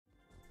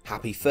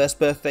Happy first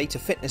birthday to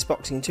Fitness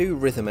Boxing 2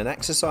 Rhythm and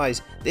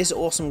Exercise. This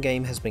awesome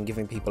game has been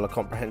giving people a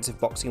comprehensive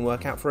boxing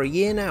workout for a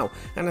year now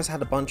and has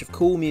had a bunch of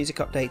cool music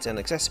updates and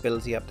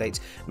accessibility updates,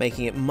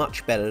 making it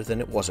much better than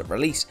it was at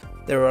release.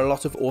 There are a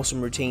lot of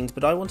awesome routines,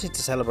 but I wanted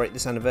to celebrate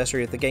this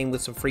anniversary of the game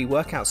with some free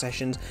workout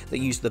sessions that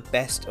use the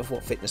best of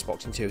what Fitness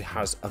Boxing 2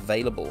 has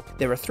available.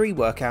 There are 3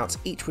 workouts,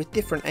 each with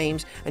different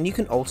aims, and you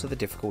can alter the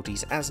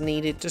difficulties as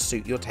needed to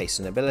suit your taste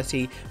and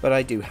ability, but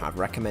I do have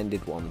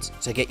recommended ones.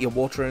 So get your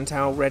water and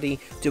towel ready,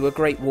 do a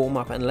great warm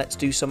up, and let's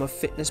do some of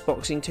Fitness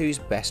Boxing 2's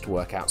best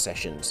workout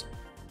sessions.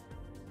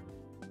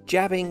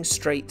 Jabbing,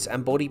 straights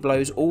and body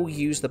blows all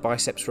use the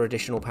biceps for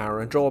additional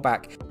power and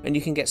drawback, and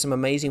you can get some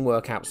amazing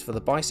workouts for the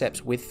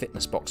biceps with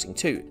Fitness Boxing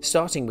 2.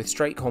 Starting with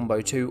straight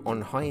combo 2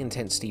 on high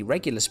intensity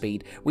regular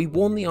speed, we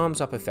warm the arms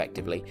up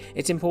effectively.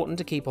 It's important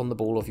to keep on the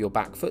ball of your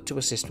back foot to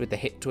assist with the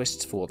hip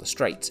twists for the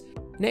straights.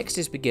 Next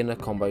is beginner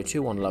combo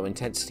 2 on low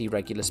intensity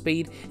regular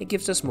speed. It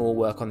gives us more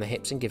work on the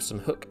hips and gives some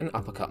hook and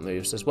uppercut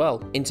moves as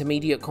well.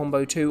 Intermediate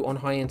combo 2 on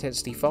high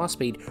intensity fast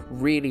speed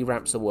really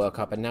ramps the work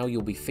up, and now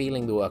you'll be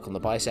feeling the work on the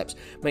biceps.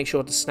 Make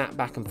sure to snap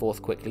back and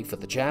forth quickly for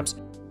the jabs.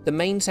 The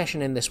main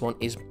session in this one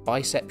is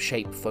bicep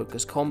shape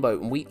focus combo,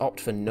 and we opt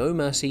for no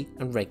mercy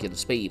and regular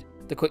speed.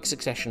 The quick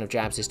succession of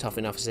jabs is tough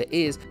enough as it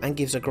is and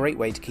gives a great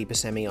way to keep a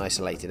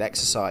semi-isolated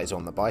exercise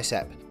on the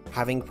bicep.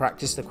 Having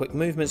practiced the quick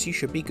movements, you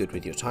should be good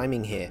with your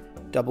timing here.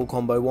 Double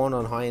combo 1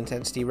 on high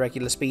intensity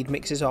regular speed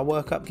mixes our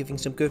work up, giving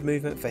some good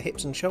movement for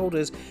hips and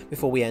shoulders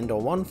before we end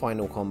on one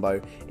final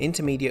combo,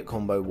 intermediate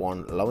combo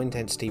 1 low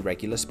intensity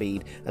regular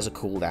speed, as a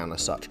cool down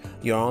as such.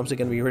 Your arms are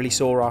going to be really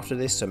sore after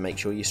this, so make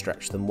sure you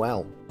stretch them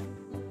well.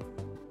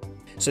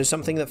 So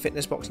something that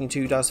Fitness Boxing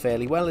 2 does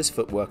fairly well is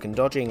footwork and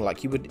dodging,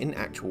 like you would in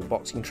actual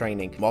boxing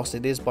training. Whilst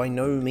it is by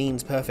no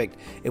means perfect,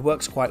 it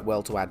works quite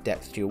well to add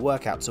depth to your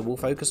workout, so we'll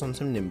focus on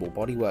some nimble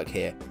bodywork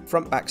here.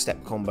 Front back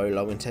step combo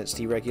low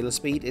intensity regular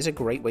speed is a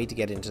great way to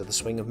get into the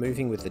swing of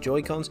moving with the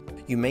Joy-Cons.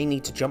 You may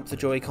need to jump the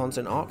Joy-Cons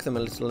and arc them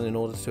a little in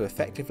order to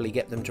effectively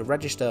get them to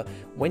register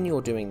when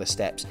you're doing the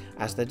steps,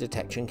 as the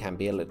detection can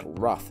be a little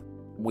rough.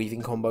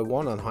 Weaving combo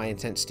 1 on high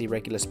intensity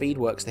regular speed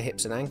works the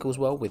hips and ankles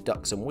well with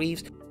ducks and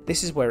weaves.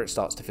 This is where it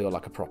starts to feel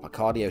like a proper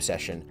cardio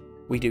session.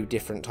 We do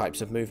different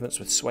types of movements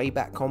with sway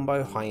back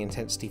combo, high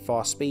intensity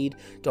fast speed,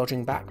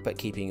 dodging back but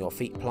keeping your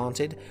feet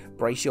planted,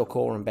 brace your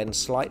core and bend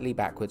slightly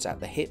backwards at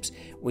the hips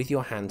with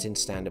your hands in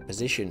standard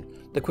position.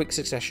 The quick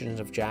successions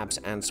of jabs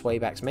and sway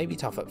backs may be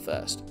tough at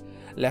first.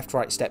 Left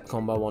right step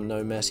combo on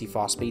no mercy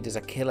fast speed is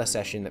a killer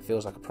session that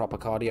feels like a proper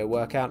cardio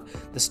workout.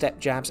 The step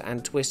jabs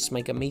and twists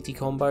make a meaty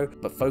combo,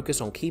 but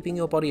focus on keeping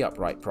your body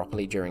upright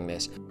properly during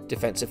this.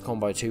 Defensive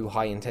combo 2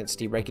 high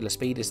intensity regular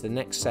speed is the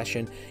next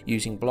session,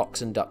 using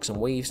blocks and ducks and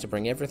weaves to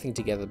bring everything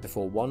together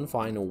before one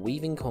final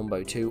weaving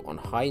combo 2 on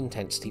high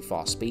intensity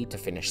fast speed to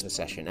finish the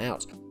session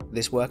out.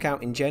 This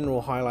workout in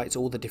general highlights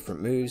all the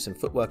different moves and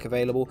footwork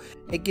available.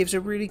 It gives a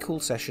really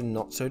cool session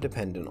not so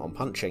dependent on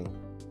punching.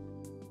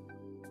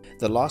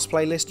 The last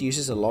playlist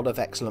uses a lot of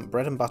excellent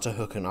bread and butter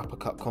hook and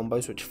uppercut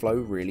combos which flow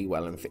really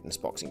well in Fitness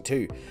Boxing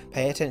 2.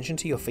 Pay attention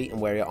to your feet and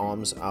where your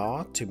arms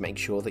are to make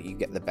sure that you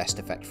get the best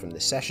effect from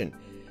this session.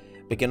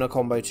 Beginner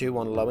combo 2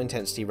 on low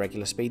intensity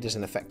regular speed is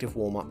an effective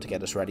warm up to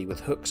get us ready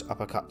with hooks,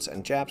 uppercuts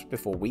and jabs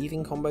before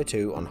weaving combo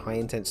 2 on high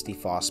intensity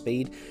fast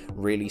speed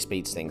really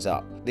speeds things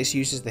up. This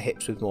uses the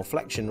hips with more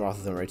flexion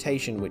rather than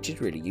rotation, which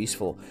is really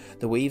useful.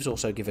 The weaves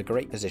also give a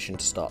great position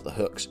to start the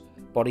hooks.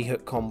 Body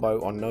hook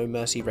combo on no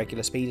mercy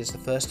regular speed is the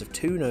first of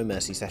 2 no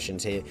mercy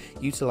sessions here,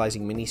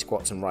 utilising mini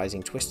squats and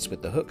rising twists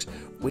with the hooks,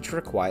 which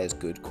requires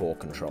good core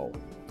control.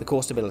 The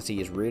core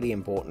stability is really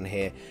important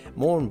here,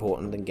 more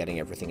important than getting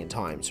everything in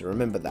time, so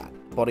remember that.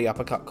 Body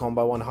uppercut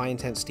combo on high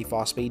intensity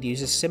fast speed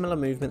uses similar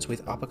movements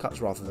with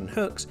uppercuts rather than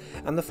hooks,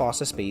 and the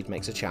faster speed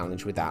makes a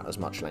challenge without as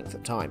much length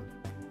of time.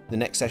 The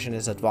next session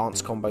is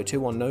Advanced Combo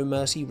 2 on no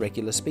mercy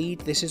regular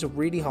speed. This is a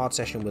really hard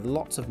session with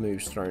lots of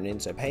moves thrown in,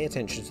 so pay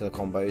attention to the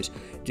combos,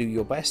 do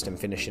your best and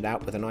finish it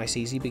out with a nice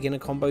easy beginner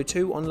combo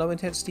 2 on low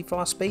intensity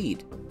fast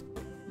speed.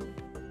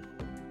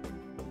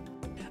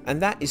 And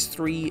that is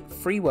 3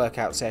 free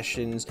workout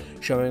sessions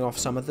showing off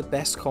some of the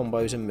best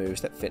combos and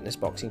moves that Fitness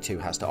Boxing 2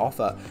 has to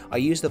offer. I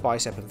use the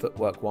bicep and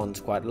footwork ones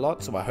quite a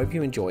lot, so I hope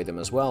you enjoy them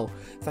as well.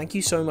 Thank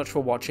you so much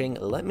for watching.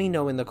 Let me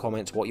know in the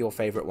comments what your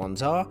favourite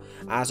ones are.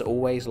 As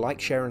always,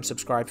 like, share and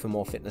subscribe for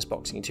more Fitness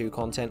Boxing 2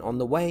 content on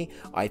the way.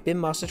 I've been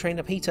Master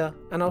Trainer Peter,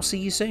 and I'll see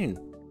you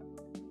soon.